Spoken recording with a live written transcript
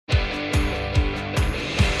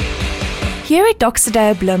Here at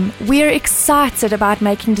Doxa Bloem, we are excited about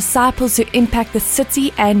making disciples who impact the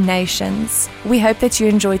city and nations. We hope that you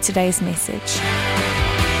enjoyed today's message.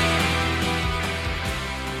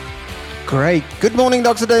 Great. Good morning,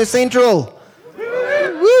 Doxa Central.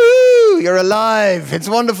 Woo! You're alive. It's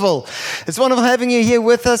wonderful. It's wonderful having you here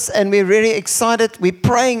with us, and we're really excited. We're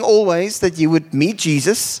praying always that you would meet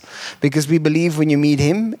Jesus, because we believe when you meet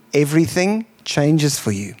Him, everything changes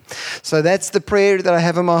for you. So that's the prayer that I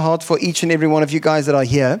have in my heart for each and every one of you guys that are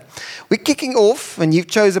here. We're kicking off, and you've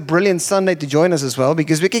chose a brilliant Sunday to join us as well,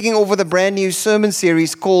 because we're kicking off with a brand new sermon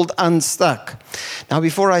series called UNSTUCK. Now,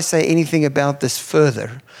 before I say anything about this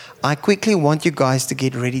further, I quickly want you guys to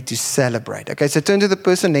get ready to celebrate. Okay, so turn to the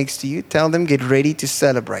person next to you. Tell them, get ready to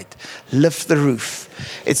celebrate. Lift the roof.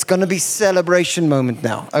 It's going to be celebration moment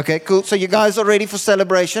now. Okay, cool. So you guys are ready for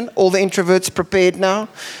celebration? All the introverts prepared now?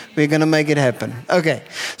 We're going to make it happen. Okay,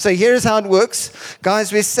 so here's how it works.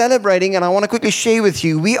 Guys, we're celebrating, and I want to quickly share with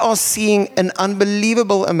you, we are seeing an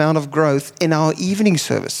unbelievable amount of growth in our evening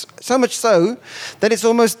service. So much so that it's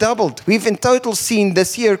almost doubled. We've in total seen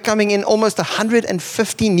this year coming in almost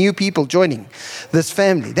 150 new people joining this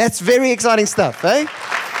family. That's very exciting stuff, eh?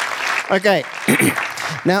 Okay.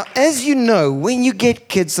 Now, as you know, when you get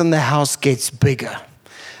kids and the house gets bigger,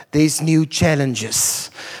 there's new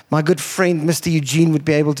challenges. My good friend, Mr. Eugene, would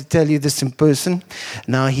be able to tell you this in person.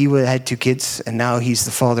 Now, he had 2 kids, and now he's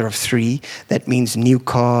the father of 3. That means new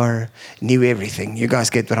car, new everything. You guys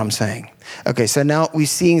get what I'm saying? Okay, so now we're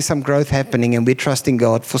seeing some growth happening, and we're trusting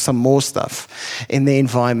God for some more stuff in the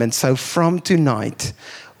environment. So from tonight,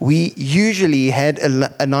 we usually had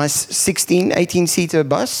a nice 16, 18-seater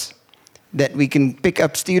bus that we can pick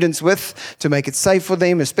up students with to make it safe for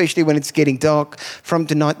them, especially when it's getting dark. From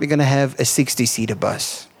tonight, we're going to have a 60-seater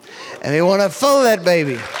bus. And we want to fill that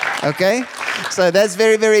baby, okay? So that's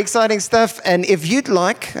very, very exciting stuff. And if you'd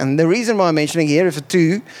like, and the reason why I'm mentioning here is for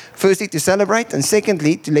 2, firstly, to celebrate, and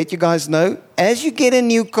secondly, to let you guys know, as you get a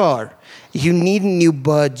new car, you need a new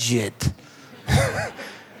budget.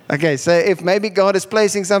 Okay, so if maybe God is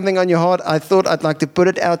placing something on your heart, I thought I'd like to put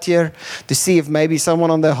it out here to see if maybe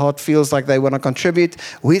someone on their heart feels like they want to contribute.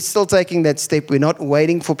 We're still taking that step. We're not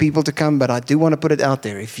waiting for people to come, but I do want to put it out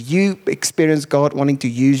there. If you experience God wanting to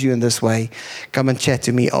use you in this way, come and chat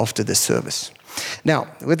to me after the service. Now,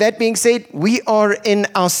 with that being said, we are in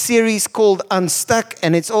our series called Unstuck,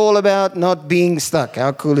 and it's all about not being stuck.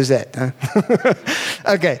 How cool is that? Huh?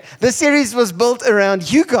 Okay, this series was built around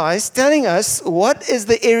you guys telling us what is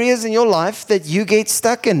the areas in your life that you get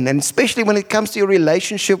stuck in, and especially when it comes to your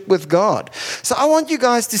relationship with God. So I want you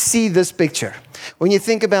guys to see this picture. When you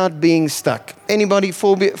think about being stuck, anybody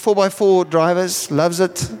 4x4 drivers, loves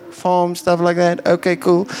it, farm, stuff like that? Okay,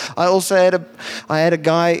 cool. I also had a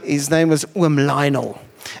guy, his name was Lionel,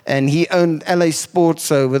 and he owned LA Sports,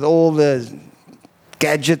 so with all the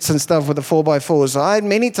gadgets and stuff with the 4x4. So I had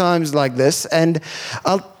many times like this, and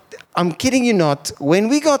I'm kidding you not, when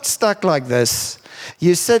we got stuck like this,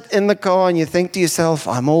 you sit in the car and you think to yourself,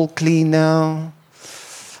 I'm all clean now.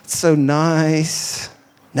 It's so nice.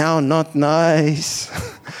 Now, not nice.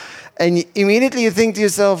 And immediately you think to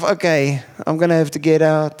yourself, okay, I'm going to have to get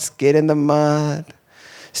out, get in the mud,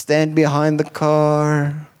 stand behind the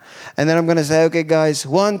car. And then I'm going to say, okay, guys,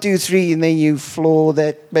 1, 2, 3. And then you floor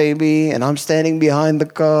that baby. And I'm standing behind the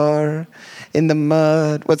car in the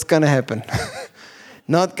mud. What's going to happen?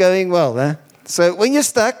 Not going well, huh? So when you're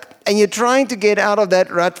stuck and you're trying to get out of that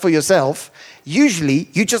rut for yourself, usually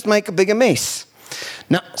you just make a bigger mess.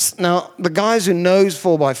 Now, the guys who knows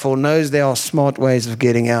 4x4 knows there are smart ways of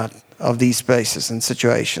getting out of these spaces and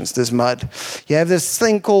situations, this mud. You have this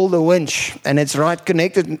thing called a winch, and it's right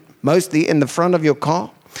connected mostly in the front of your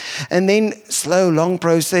car. And then slow, long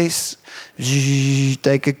process,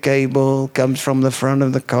 take a cable, comes from the front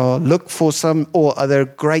of the car, look for some or other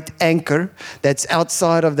great anchor that's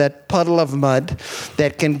outside of that puddle of mud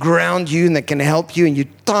that can ground you and that can help you, and you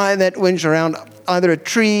tie that winch around either a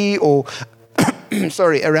tree or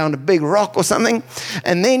around a big rock or something,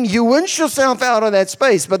 and then you winch yourself out of that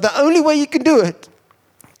space. But the only way you can do it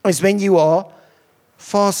is when you are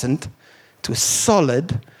fastened to a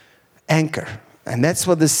solid anchor. And that's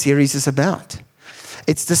what this series is about.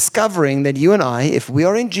 It's discovering that you and I, if we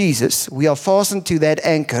are in Jesus, we are fastened to that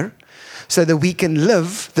anchor so that we can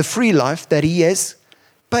live the free life that He has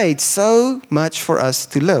paid so much for us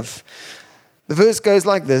to live. The verse goes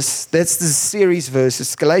like this. That's the series verse.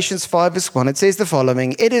 It's Galatians 5 verse 1. It says the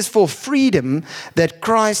following: it is for freedom that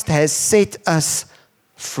Christ has set us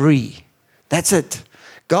free. That's it.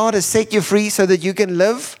 God has set you free so that you can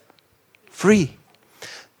live free.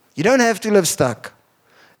 You don't have to live stuck.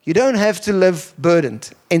 You don't have to live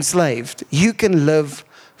burdened, enslaved. You can live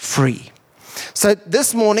free. So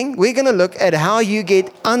this morning, we're going to look at how you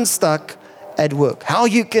get unstuck at work, how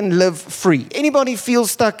you can live free. Anybody feel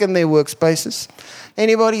stuck in their workspaces?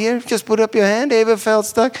 Anybody here? Just put up your hand. Ever felt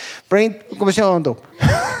stuck? Brain, kom eens jou hand op.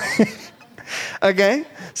 Okay,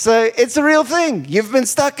 so it's a real thing. You've been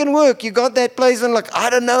stuck in work. You got that place and like, I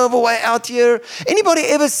don't know of a way out here. Anybody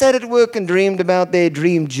ever sat at work and dreamed about their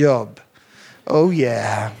dream job? Oh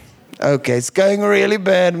yeah. Okay, it's going really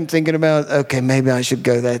bad. I'm thinking about, okay, maybe I should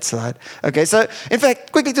go that side. Okay, so in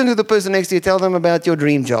fact, quickly turn to the person next to you. Tell them about your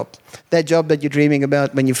dream job. That job that you're dreaming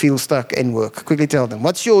about when you feel stuck in work. Quickly tell them.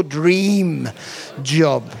 What's your dream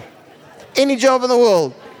job? Any job in the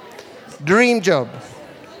world. Dream job.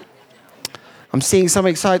 I'm seeing some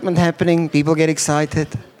excitement happening. People get excited.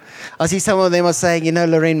 I see some of them are saying, you know,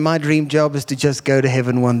 Louren, my dream job is to just go to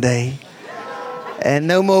heaven one day. And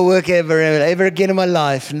no more work ever again in my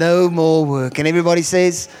life. No more work. And everybody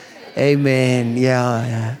says, amen.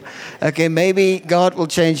 Yeah. Okay, maybe God will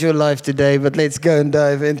change your life today, but let's go and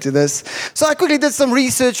dive into this. So I quickly did some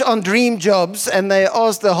research on dream jobs, and they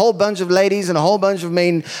asked a whole bunch of ladies and a whole bunch of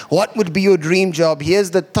men, what would be your dream job?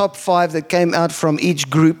 Here's the top 5 that came out from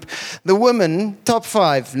each group. The women, top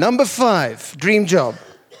 5. Number 5, dream job.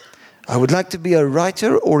 I would like to be a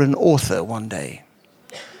writer or an author one day.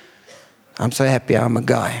 I'm so happy I'm a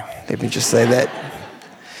guy. Let me just say that.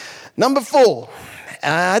 Number 4,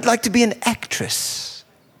 I'd like to be an actress.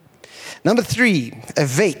 Number 3, a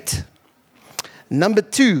vet. Number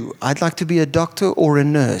 2, I'd like to be a doctor or a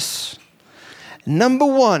nurse. Number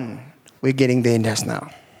 1, we're getting there just now.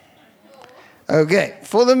 Okay,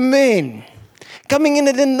 for the men, coming in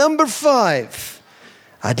at the number 5,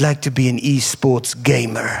 I'd like to be an esports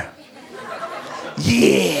gamer.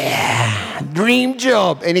 Yeah, dream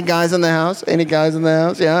job. Any guys in the house?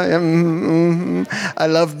 Yeah. I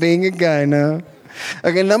love being a guy now.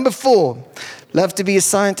 Okay, number 4, love to be a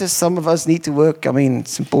scientist. Some of us need to work. I mean,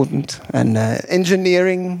 it's important. And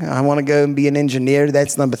engineering, I want to go and be an engineer.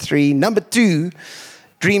 That's number 3. Number 2,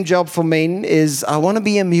 dream job for men is I want to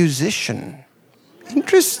be a musician.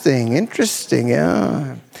 Interesting,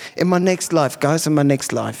 yeah. In my next life, guys, in my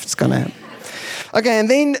next life, it's going to happen. Okay, and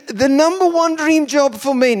then the number 1 dream job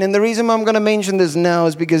for men, and the reason I'm going to mention this now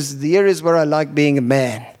is because here is where I like being a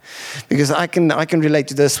man, because I can relate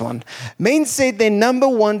to this one. Men said their number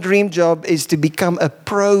 1 dream job is to become a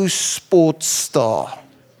pro sports star,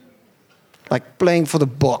 like playing for the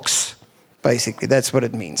Boks. Basically, that's what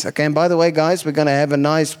it means. Okay, and by the way, guys, we're going to have a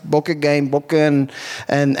nice Bokke game, Bokke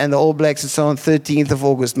and the All Blacks and so on, 13th of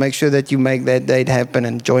August. Make sure that you make that date happen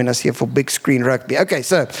and join us here for big screen rugby. Okay,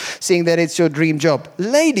 so seeing that it's your dream job.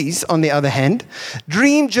 Ladies, on the other hand,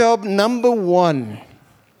 dream job number 1.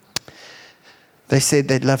 They said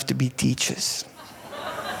they'd love to be teachers.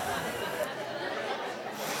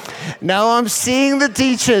 Now I'm seeing the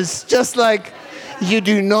teachers just like, you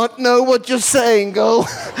do not know what you're saying, girl.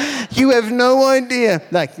 You have no idea.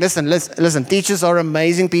 Like, listen, teachers are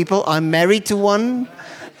amazing people. I'm married to one.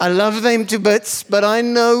 I love them to bits, but I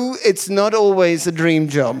know it's not always a dream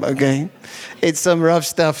job, okay? It's some rough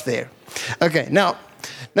stuff there. Okay, now,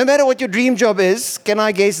 no matter what your dream job is, can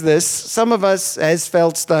I guess this? Some of us has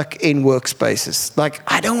felt stuck in workspaces. Like,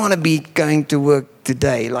 I don't want to be going to work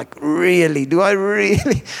today. Like, really? Do I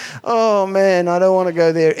really? Oh, man, I don't want to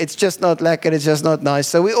go there. It's just not lekker. It's just not nice.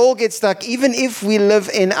 So we all get stuck, even if we live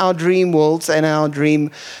in our dream worlds and our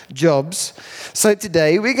dream jobs. So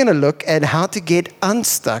today we're going to look at how to get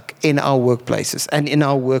unstuck in our workplaces and in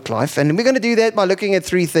our work life. And we're going to do that by looking at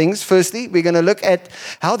 3 things. Firstly, we're going to look at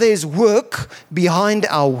how there's work behind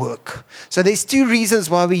our work. So there's 2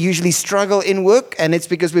 reasons why we usually struggle in work, and it's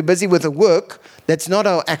because we're busy with the work that's not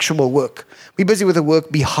our actual work. We're busy with the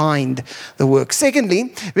work behind the work.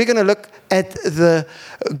 Secondly, we're going to look at the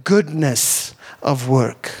goodness of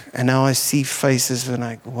work. And now I see faces and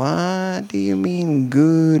like, what do you mean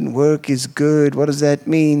good? Work is good. What does that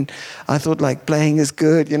mean? I thought like playing is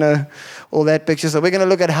good, you know, all that picture. So we're going to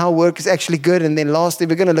look at how work is actually good. And then lastly,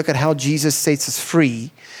 we're going to look at how Jesus sets us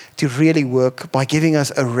free to really work by giving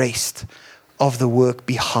us a rest of the work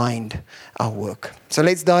behind our work. So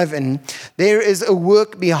let's dive in. There is a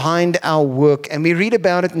work behind our work, and we read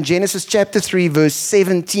about it in Genesis chapter 3, verse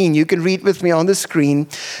 17. You can read with me on the screen.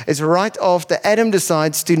 It's right after Adam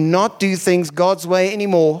decides to not do things God's way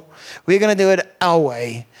anymore. We're going to do it our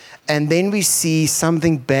way. And then we see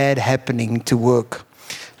something bad happening to work.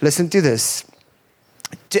 Listen to this.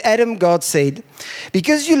 To Adam, God said,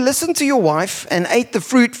 because you listened to your wife and ate the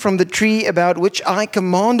fruit from the tree about which I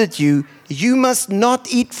commanded you, you must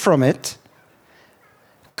not eat from it.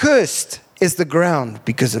 Cursed is the ground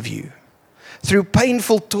because of you. Through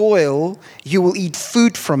painful toil, you will eat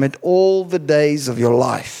food from it all the days of your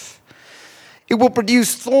life. It will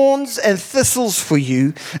produce thorns and thistles for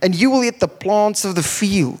you, and you will eat the plants of the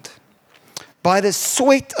field. By the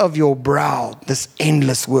sweat of your brow, this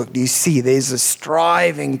endless work. Do you see? There's a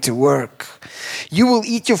striving to work. You will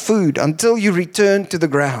eat your food until you return to the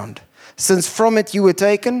ground, since from it you were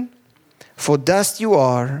taken, for dust you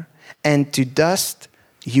are, and to dust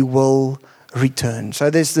you will return. So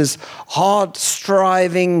there's this hard,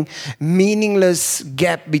 striving, meaningless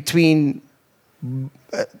gap between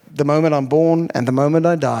the moment I'm born and the moment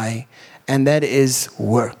I die, and that is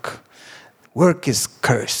work. Work is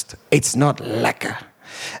cursed. It's not lekker.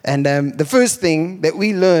 And the first thing that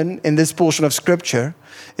we learn in this portion of Scripture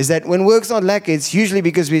is that when work's not lekker, it's usually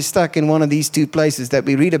because we're stuck in one of these two places that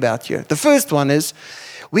we read about here. The first one is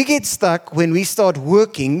we get stuck when we start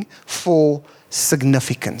working for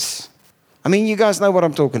significance. I mean, you guys know what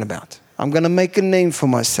I'm talking about. I'm going to make a name for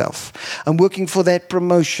myself. I'm working for that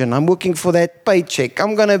promotion. I'm working for that paycheck.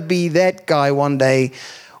 I'm going to be that guy one day.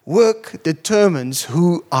 Work determines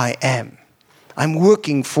who I am. I'm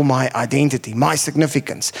working for my identity, my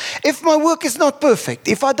significance. If my work is not perfect,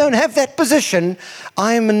 if I don't have that position,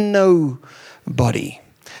 I am a nobody.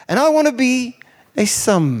 And I want to be a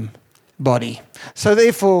somebody. So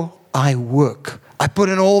therefore, I work. I put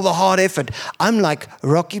in all the hard effort. I'm like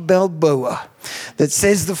Rocky Balboa that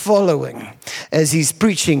says the following as he's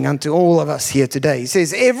preaching unto all of us here today. He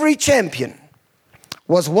says, every champion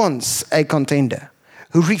was once a contender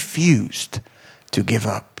who refused to give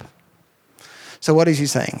up. So what is he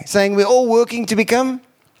saying? He's saying we're all working to become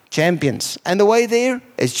champions. And the way there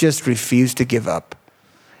is just refuse to give up.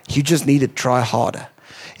 You just need to try harder.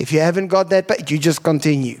 If you haven't got that, but you just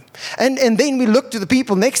continue. And then we look to the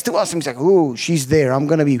people next to us and we're like, oh, she's there. I'm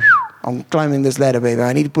climbing this ladder, baby.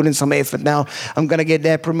 I need to put in some effort now. I'm going to get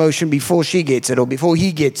that promotion before she gets it or before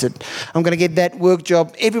he gets it. I'm going to get that work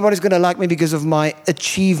job. Everybody's going to like me because of my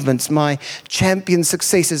achievements, my champion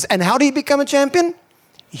successes. And how do you become a champion?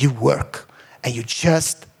 You work. And you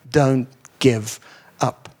just don't give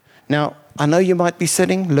up. Now, I know you might be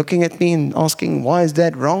sitting, looking at me and asking, why is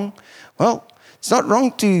that wrong? Well, it's not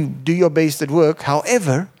wrong to do your best at work.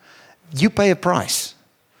 However, you pay a price.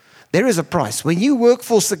 There is a price. When you work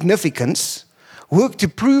for significance, work to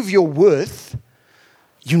prove your worth,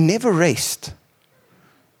 you never rest.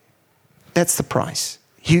 That's the price.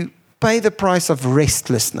 You pay the price of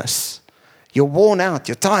restlessness. You're worn out.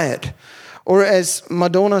 You're tired. Or as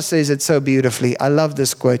Madonna says it so beautifully, I love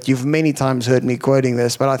this quote. You've many times heard me quoting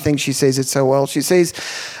this, but I think she says it so well. She says,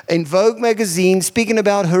 in Vogue magazine, speaking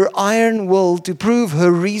about her iron will to prove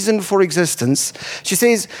her reason for existence, she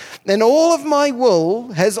says, and all of my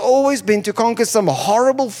will has always been to conquer some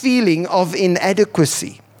horrible feeling of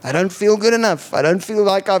inadequacy. I don't feel good enough. I don't feel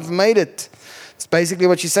like I've made it. It's basically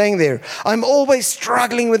what she's saying there. I'm always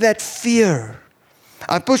struggling with that fear.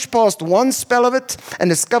 I push past one spell of it and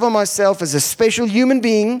discover myself as a special human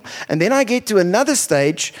being, and then I get to another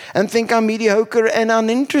stage and think I'm mediocre and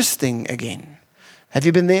uninteresting again. Have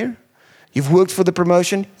you been there? You've worked for the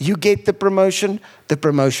promotion, you get the promotion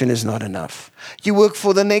is not enough. You work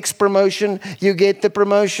for the next promotion, you get the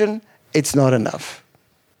promotion, it's not enough.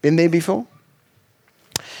 Been there before?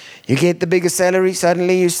 You get the bigger salary,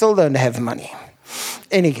 suddenly you still don't have money.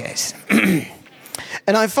 Any case.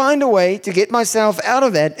 And I find a way to get myself out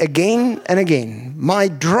of that again and again. My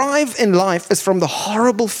drive in life is from the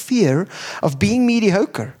horrible fear of being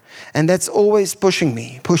mediocre. And that's always pushing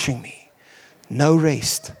me. No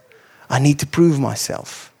rest. I need to prove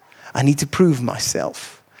myself. That's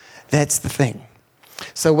the thing.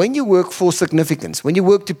 So when you work for significance, when you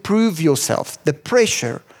work to prove yourself, the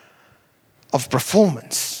pressure of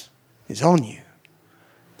performance is on you.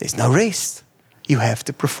 There's no rest. You have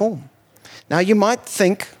to perform. Now, you might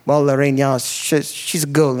think, well, Louren, yeah, she's a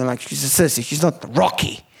girl, and like she's a sissy. She's not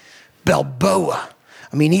Rocky Balboa.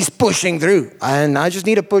 I mean, he's pushing through, and I just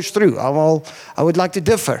need to push through. I would like to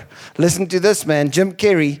differ. Listen to this man, Jim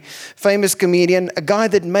Carrey, famous comedian, a guy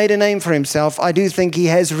that made a name for himself. I do think he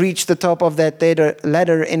has reached the top of that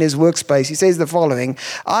ladder in his workspace. He says the following,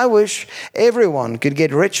 I wish everyone could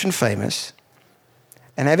get rich and famous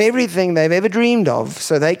and have everything they've ever dreamed of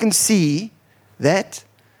so they can see that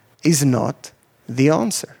is not the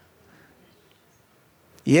answer.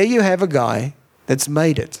 Here you have a guy that's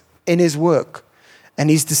made it in his work,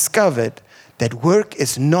 and he's discovered that work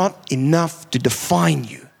is not enough to define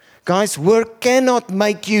you. Guys, work cannot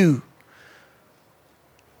make you.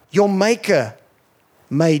 Your maker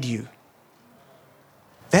made you.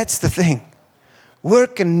 That's the thing.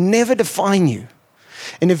 Work can never define you.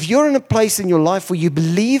 And if you're in a place in your life where you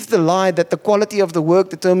believe the lie that the quality of the work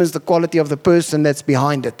determines the quality of the person that's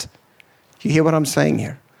behind it, you hear what I'm saying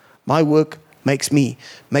here? My work makes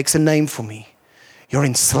a name for me. you're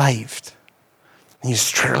enslaved. And you're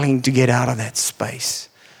struggling to get out of that space.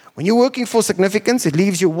 When you're working for significance, it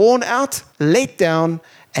leaves you worn out, let down,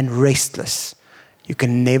 and restless. You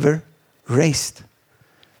can never rest.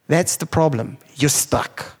 That's the problem. You're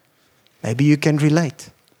stuck. Maybe you can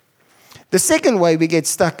relate. The second way we get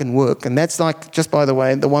stuck in work, and that's like, just by the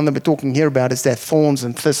way, the one that we're talking here about is that thorns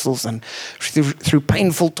and thistles, and through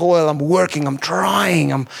painful toil, I'm working, I'm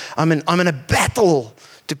trying, I'm in a battle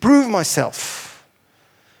to prove myself.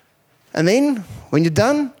 And then, when you're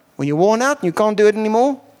done, when you're worn out and you can't do it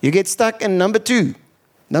anymore, you get stuck in number two.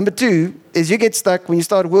 Number two is you get stuck when you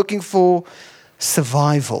start working for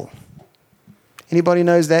survival. Anybody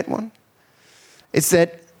knows that one? It's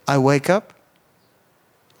that I wake up,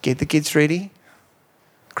 get the kids ready,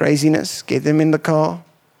 craziness, get them in the car,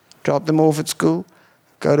 drop them off at school,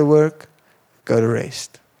 go to work, go to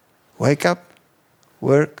rest. Wake up,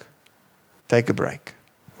 work, take a break.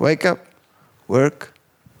 Wake up, work,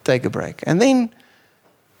 take a break. And then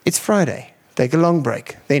it's Friday, take a long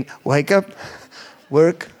break. Then wake up,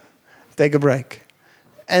 work, take a break.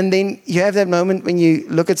 And then you have that moment when you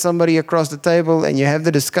look at somebody across the table and you have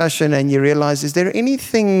the discussion and you realize, is there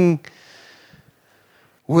anything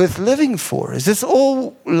worth living for? Is this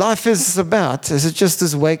all life is about? Is it just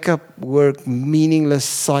this wake up, work, meaningless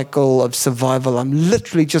cycle of survival? I'm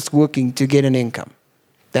literally just working to get an income.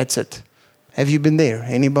 That's it. Have you been there?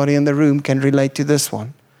 Anybody in the room can relate to this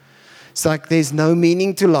one. It's like there's no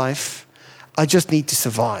meaning to life. I just need to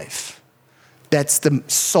survive. That's the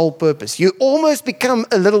sole purpose. You almost become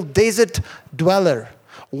a little desert dweller,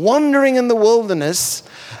 wandering in the wilderness,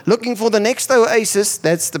 looking for the next oasis,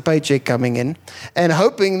 that's the paycheck coming in, and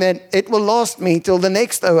hoping that it will last me till the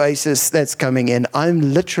next oasis that's coming in.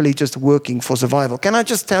 I'm literally just working for survival. Can I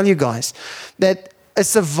just tell you guys that a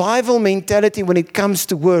survival mentality when it comes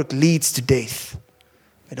to work leads to death?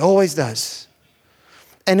 It always does.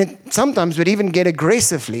 And it sometimes would even get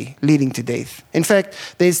aggressively leading to death. In fact,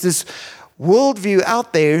 there's this worldview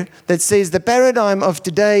out there that says the paradigm of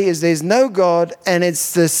today is there's no God and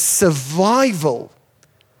it's the survival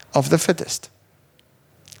of the fittest.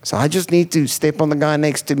 So I just need to step on the guy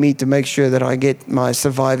next to me to make sure that I get my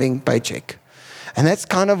surviving paycheck. And that's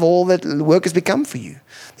kind of all that work has become for you.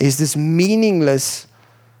 There's this meaningless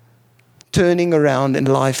turning around in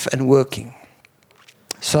life and working.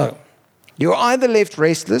 So you're either left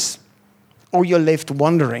restless or you're left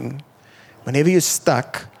wondering whenever you're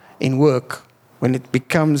stuck in work, when it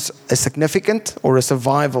becomes a significant or a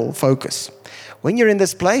survival focus. When you're in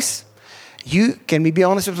this place, you, can we be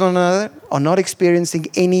honest with one another, are not experiencing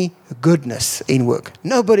any goodness in work.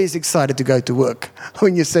 Nobody's excited to go to work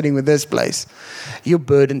when you're sitting with this place. You're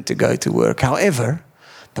burdened to go to work. However,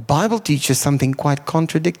 the Bible teaches something quite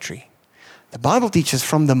contradictory. The Bible teaches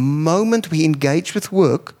from the moment we engage with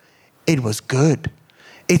work, it was good.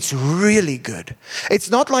 It's really good. It's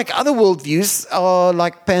not like other worldviews are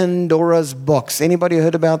like Pandora's box. Anybody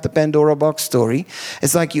heard about the Pandora box story?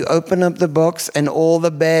 It's like you open up the box and all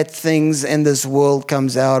the bad things in this world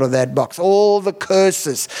comes out of that box. All the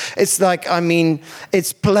curses. It's like,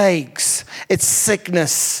 it's plagues, it's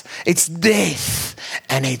sickness, it's death,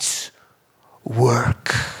 and it's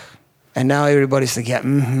work. And now everybody's like,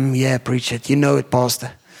 yeah, preach it. You know it,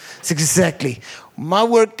 Pastor. It's exactly. My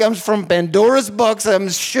work comes from Pandora's box, I'm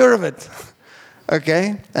sure of it.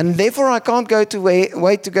 Okay? And therefore I can't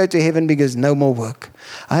wait to go to heaven because no more work.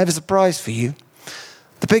 I have a surprise for you.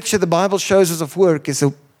 The picture the Bible shows us of work is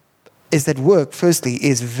that work, firstly,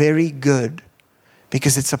 is very good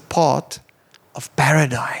because it's a part of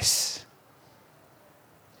paradise.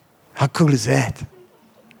 How cool is that?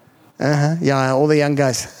 Yeah, all the young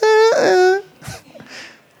guys.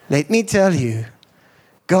 Let me tell you,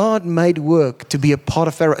 God made work to be a part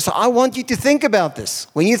of paradise. So I want you to think about this.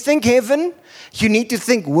 When you think heaven, you need to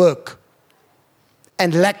think work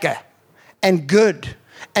and lekker and good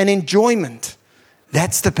and enjoyment.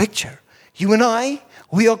 That's the picture. You and I,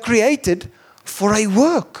 we are created for a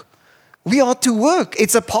work. We are to work.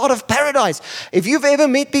 It's a part of paradise. If you've ever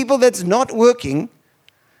met people that's not working,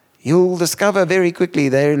 you'll discover very quickly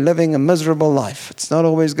they're living a miserable life. It's not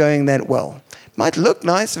always going that well. It might look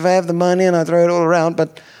nice if I have the money and I throw it all around,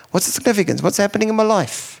 but what's the significance? What's happening in my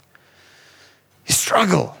life? You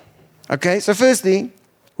struggle. Okay, so firstly,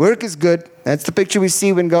 work is good. That's the picture we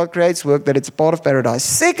see when God creates work, that it's a part of paradise.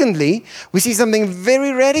 Secondly, we see something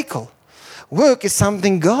very radical. Work is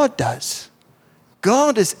something God does.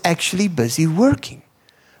 God is actually busy working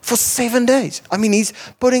for 7 days. He's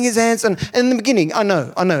putting his hands on. In the beginning, I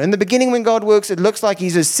know. In the beginning when God works, it looks like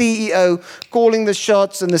he's a CEO calling the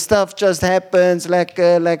shots and the stuff just happens.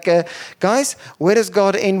 Guys, where does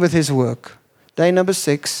God end with his work? Day number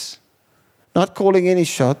 6. not calling any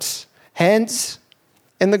shots, hands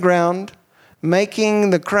in the ground,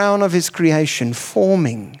 making the crown of his creation,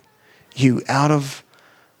 forming you out of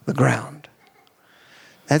the ground.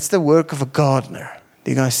 That's the work of a gardener.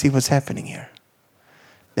 Do you guys see what's happening here?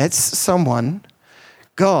 That's someone,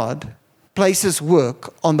 God places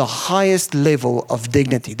work on the highest level of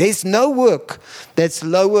dignity. There's no work that's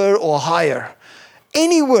lower or higher.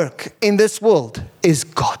 Any work in this world is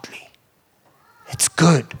godly. It's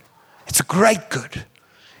good. It's a great good.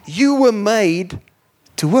 You were made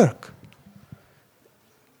to work.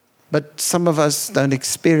 But some of us don't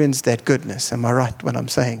experience that goodness. Am I right when I'm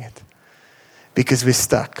saying it? Because we're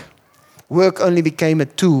stuck. Work only became a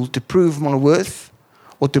tool to prove my worth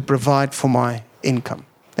or to provide for my income.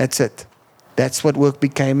 That's it. That's what work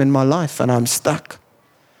became in my life, and I'm stuck.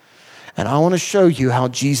 And I want to show you how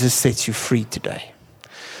Jesus sets you free today.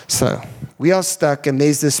 So, we are stuck, and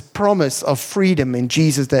there's this promise of freedom in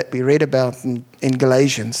Jesus that we read about in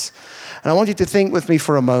Galatians. And I want you to think with me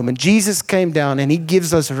for a moment. Jesus came down and he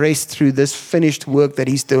gives us rest through this finished work that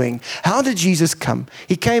he's doing. How did Jesus come?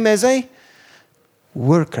 He came as a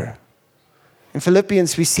worker. In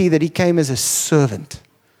Philippians, we see that he came as a servant.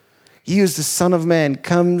 He, who is the Son of Man,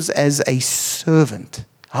 comes as a servant,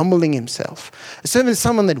 humbling himself. A servant is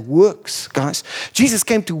someone that works, guys. Jesus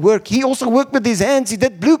came to work. He also worked with his hands. He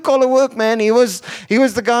did blue-collar work, man. He was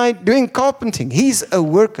the guy doing carpenting. He's a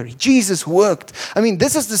worker. Jesus worked. I mean,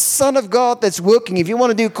 this is the Son of God that's working. If you want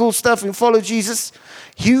to do cool stuff and follow Jesus,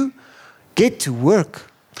 you get to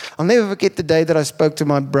work. I'll never forget the day that I spoke to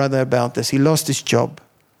my brother about this. He lost his job.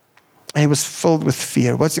 And he was filled with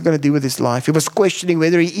fear. What's he going to do with his life? He was questioning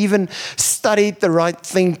whether he even studied the right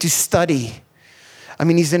thing to study. I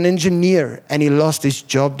mean, he's an engineer and he lost his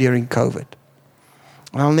job during COVID.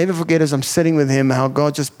 And I'll never forget as I'm sitting with him, how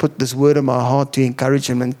God just put this word in my heart to encourage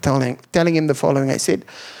him and telling him the following. I said,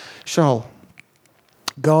 Charles,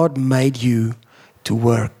 God made you to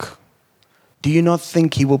work. Do you not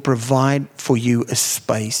think he will provide for you a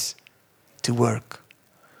space to work?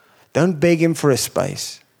 Don't beg him for a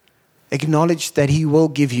space. Acknowledge that he will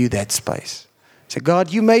give you that space. Say,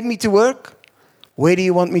 God, you made me to work. Where do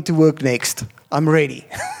you want me to work next? I'm ready.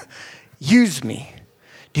 Use me.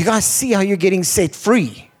 Do you guys see how you're getting set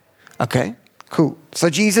free? Okay, cool. So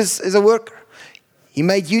Jesus is a worker. He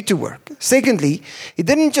made you to work. Secondly, he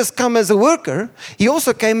didn't just come as a worker. He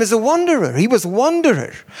also came as a wanderer. He was a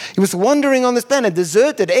wanderer. He was wandering on this planet,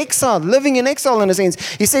 deserted, exiled, living in exile in a sense.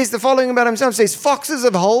 He says the following about himself. He says, foxes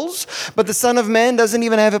have holes, but the Son of Man doesn't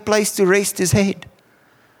even have a place to rest his head.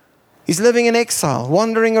 He's living in exile,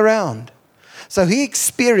 wandering around. So he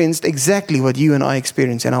experienced exactly what you and I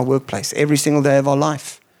experience in our workplace every single day of our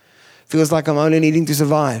life. Feels like I'm only needing to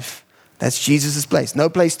survive. That's Jesus' place. No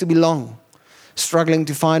place to belong. Struggling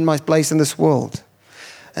to find my place in this world.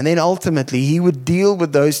 And then ultimately, he would deal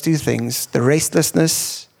with those two things, the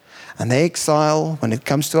restlessness and the exile when it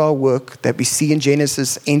comes to our work that we see in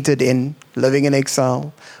Genesis, entered in, living in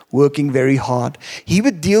exile, working very hard. He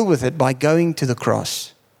would deal with it by going to the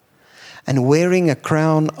cross and wearing a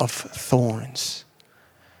crown of thorns.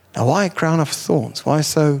 Now, why a crown of thorns? Why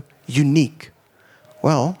so unique?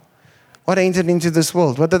 Well, what entered into this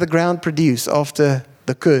world? What did the ground produce after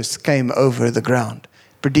the curse came over the ground?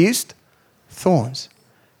 Produced thorns.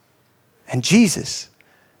 And Jesus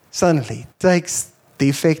suddenly takes the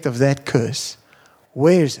effect of that curse,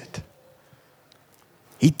 wears it.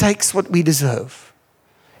 He takes what we deserve.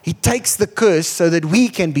 He takes the curse so that we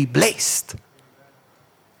can be blessed.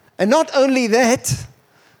 And not only that,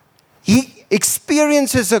 he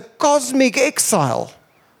experiences a cosmic exile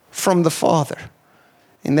from the Father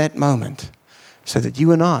in that moment, so that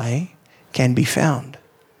you and I can be found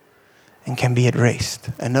and can be at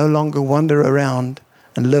rest and no longer wander around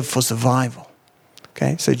and live for survival.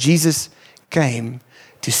 Okay, so Jesus came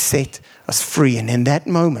to set us free, and in that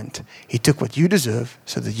moment, he took what you deserve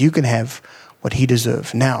so that you can have what he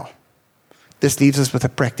deserved. Now, this leaves us with a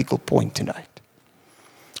practical point tonight.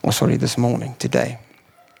 This morning, today.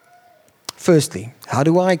 Firstly, how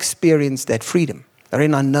do I experience that freedom?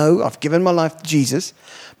 Louren, I know I've given my life to Jesus,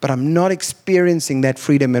 but I'm not experiencing that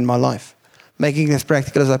freedom in my life. Making it as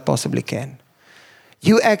practical as I possibly can.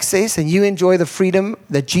 You access and you enjoy the freedom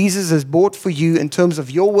that Jesus has bought for you in terms of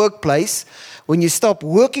your workplace when you stop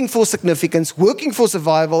working for significance, working for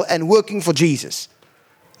survival, and working for Jesus.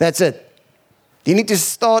 That's it. You need to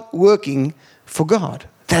start working for God.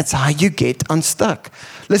 That's how you get unstuck.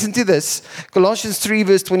 Listen to this. Colossians 3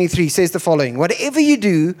 verse 23 says the following. Whatever you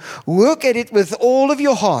do, work at it with all of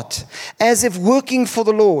your heart, as if working for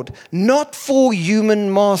the Lord, not for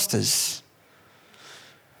human masters.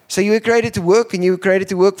 So you were created to work, and you were created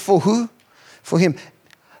to work for who? For him.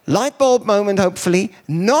 Light bulb moment, hopefully.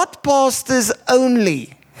 Not pastors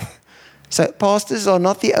only. So pastors are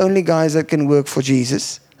not the only guys that can work for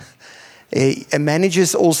Jesus.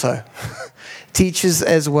 Managers also. Teachers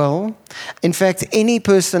as well. In fact, any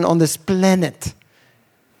person on this planet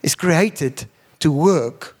is created to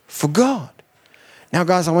work for God. Now,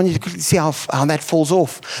 guys, I want you to quickly see how that falls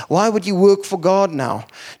off. Why would you work for God now?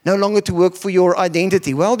 No longer to work for your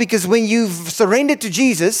identity. Well, because when you've surrendered to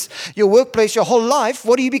Jesus, your workplace, your whole life,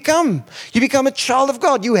 what do you become? You become a child of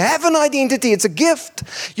God. You have an identity. It's a gift.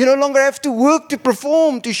 You no longer have to work to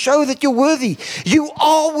perform, to show that you're worthy. You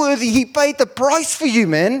are worthy. He paid the price for you,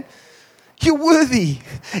 man. You're worthy.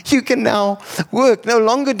 You can now work. No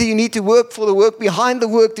longer do you need to work for the work behind the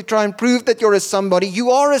work to try and prove that you're a somebody. You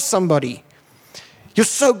are a somebody. You're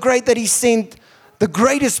so great that He sent the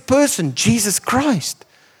greatest person, Jesus Christ,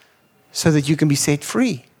 so that you can be set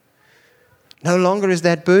free. No longer is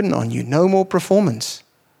that burden on you. No more performance.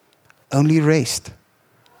 Only rest.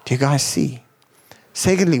 Do you guys see?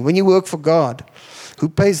 Secondly, when you work for God, who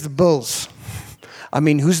pays the bills? I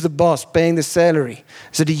mean, who's the boss paying the salary?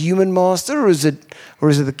 Is it a human master or is it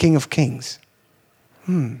the King of Kings?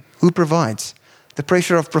 Who provides? The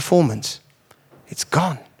pressure of performance. It's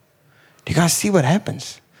gone. Do you guys see what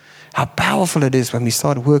happens? How powerful it is when we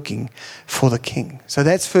start working for the King. So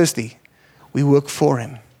that's firstly, we work for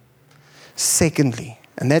Him. Secondly,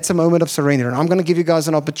 and that's a moment of surrender. And I'm going to give you guys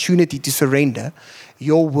an opportunity to surrender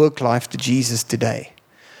your work life to Jesus today.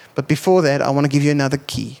 But before that, I want to give you another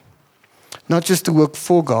key. Not just to work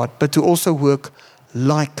for God, but to also work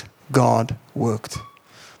like God worked.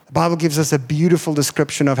 The Bible gives us a beautiful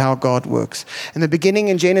description of how God works. In the beginning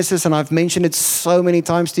in Genesis, and I've mentioned it so many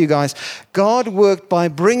times to you guys, God worked by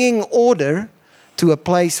bringing order to a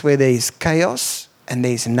place where there is chaos and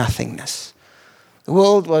there's nothingness. The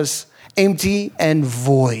world was empty and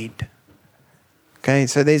void. Okay,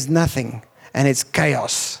 so there's nothing and it's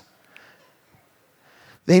chaos.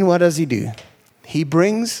 Then what does He do? He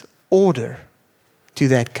brings order to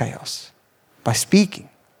that chaos by speaking,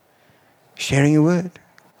 sharing a word,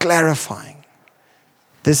 clarifying.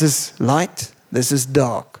 This is light, this is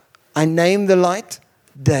dark. I name the light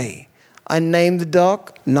day. I name the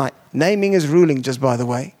dark night. Naming is ruling, just by the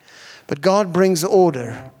way. But God brings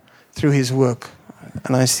order through His work.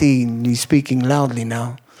 And I see you speaking loudly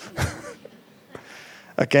now.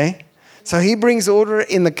 Okay? So He brings order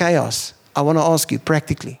in the chaos. I want to ask you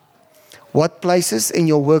practically, what places in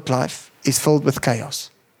your work life is filled with chaos?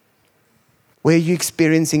 Where are you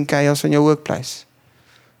experiencing chaos in your workplace?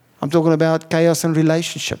 I'm talking about chaos in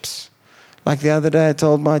relationships. Like the other day, I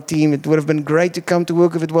told my team it would have been great to come to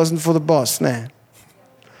work if it wasn't for the boss. Nah.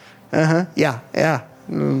 Yeah.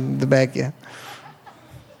 The back, yeah.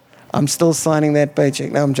 I'm still signing that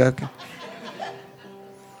paycheck. No, I'm joking.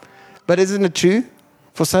 But isn't it true?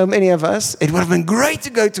 For so many of us, it would have been great to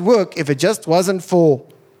go to work if it just wasn't for,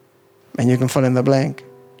 and you can fill in the blank.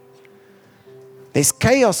 There's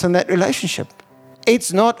chaos in that relationship.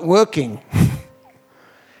 It's not working.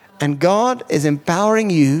 And God is empowering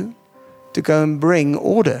you to go and bring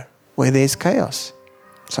order where there's chaos.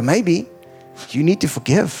 So maybe you need to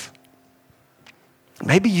forgive.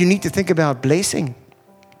 Maybe you need to think about blessing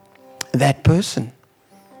that person.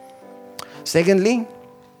 Secondly,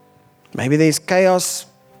 maybe there's chaos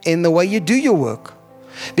in the way you do your work.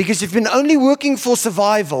 Because you've been only working for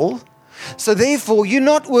survival, so therefore you're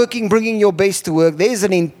not working, bringing your best to work. There's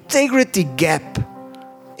an integrity gap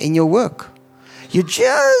in your work. You're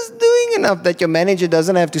just doing enough that your manager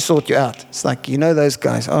doesn't have to sort you out. It's like, you know those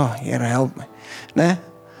guys, oh, you gotta help me. Nah.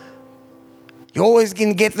 You always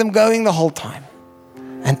can get them going the whole time.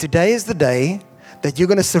 And today is the day that you're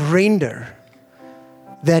going to surrender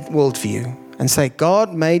that worldview and say,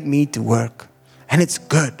 God made me to work, and it's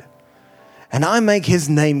good. And I make His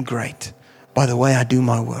name great by the way I do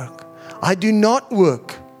my work. I do not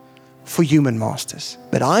work for human masters,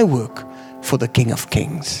 but I work for the King of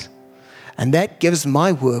Kings. And that gives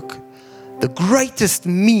my work the greatest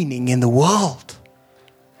meaning in the world.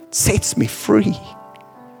 It sets me free.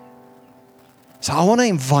 So I want to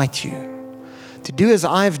invite you to do as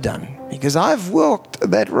I've done, because I've walked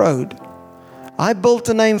that road. I built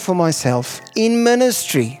a name for myself in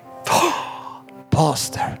ministry.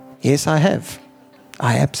 Pastor. Yes, I have.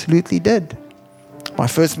 I absolutely did. My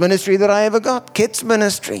first ministry that I ever got, kids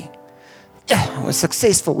ministry. Yeah, I was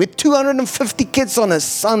successful with 250 kids on a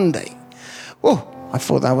Sunday. Oh, I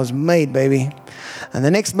thought I was made, baby. And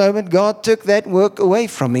the next moment, God took that work away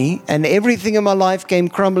from me, and everything in my life came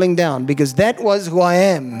crumbling down, because that was who I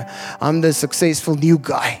am. I'm the successful new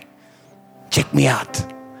guy. Check me out.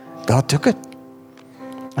 God took it.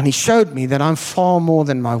 And He showed me that I'm far more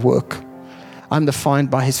than my work. I'm defined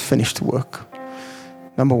by His finished work.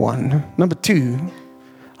 Number one. Number two,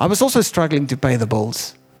 I was also struggling to pay the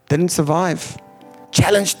bills. Didn't survive.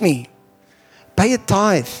 Challenged me. Pay a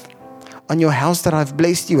tithe on your house that I've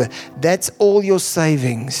blessed you with. That's all your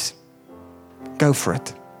savings. Go for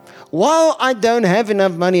it. While I don't have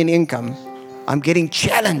enough money and income, I'm getting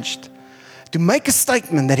challenged to make a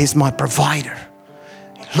statement that He's my provider.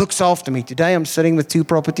 He looks after me. Today I'm sitting with 2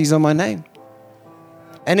 properties on my name.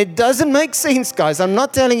 And it doesn't make sense, guys. I'm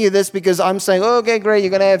not telling you this because I'm saying, oh, okay, great,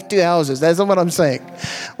 you're going to have 2 houses. That's not what I'm saying.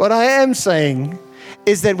 What I am saying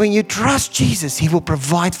is that when you trust Jesus, He will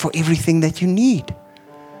provide for everything that you need.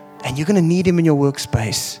 And you're going to need Him in your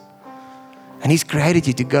workspace. And He's created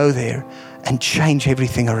you to go there and change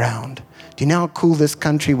everything around. Do you know how cool this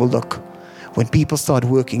country will look when people start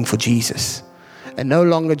working for Jesus? And no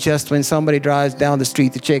longer just when somebody drives down the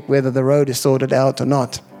street to check whether the road is sorted out or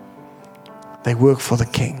not. They work for the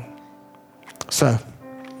King. So,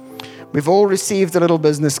 we've all received a little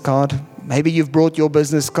business card. Maybe you've brought your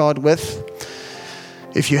business card with.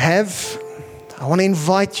 If you have, I want to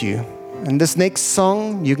invite you. In this next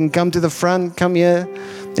song, you can come to the front, come here.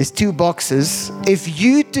 There's 2 boxes. If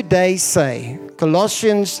you today say,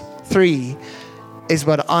 Colossians 3 is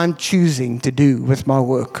what I'm choosing to do with my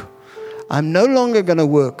work. I'm no longer going to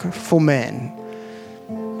work for man.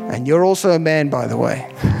 And you're also a man, by the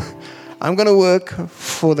way. I'm going to work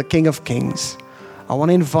for the King of Kings. I want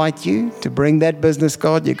to invite you to bring that business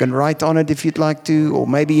card. You can write on it if you'd like to, or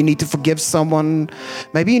maybe you need to forgive someone.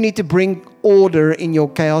 Maybe you need to bring order in your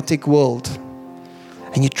chaotic world.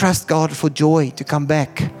 And you trust God for joy to come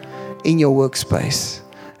back in your workspace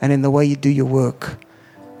and in the way you do your work.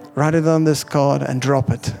 Write it on this card and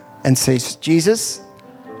drop it and say, Jesus,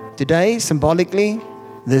 today, symbolically,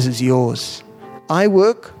 this is yours. I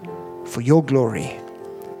work for your glory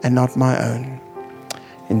and not my own.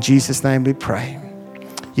 In Jesus' name we pray.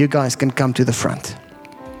 You guys can come to the front.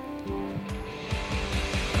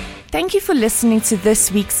 Thank you for listening to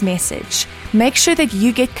this week's message. Make sure that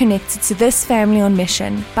you get connected to this family on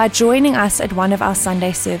mission by joining us at one of our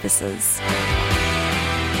Sunday services.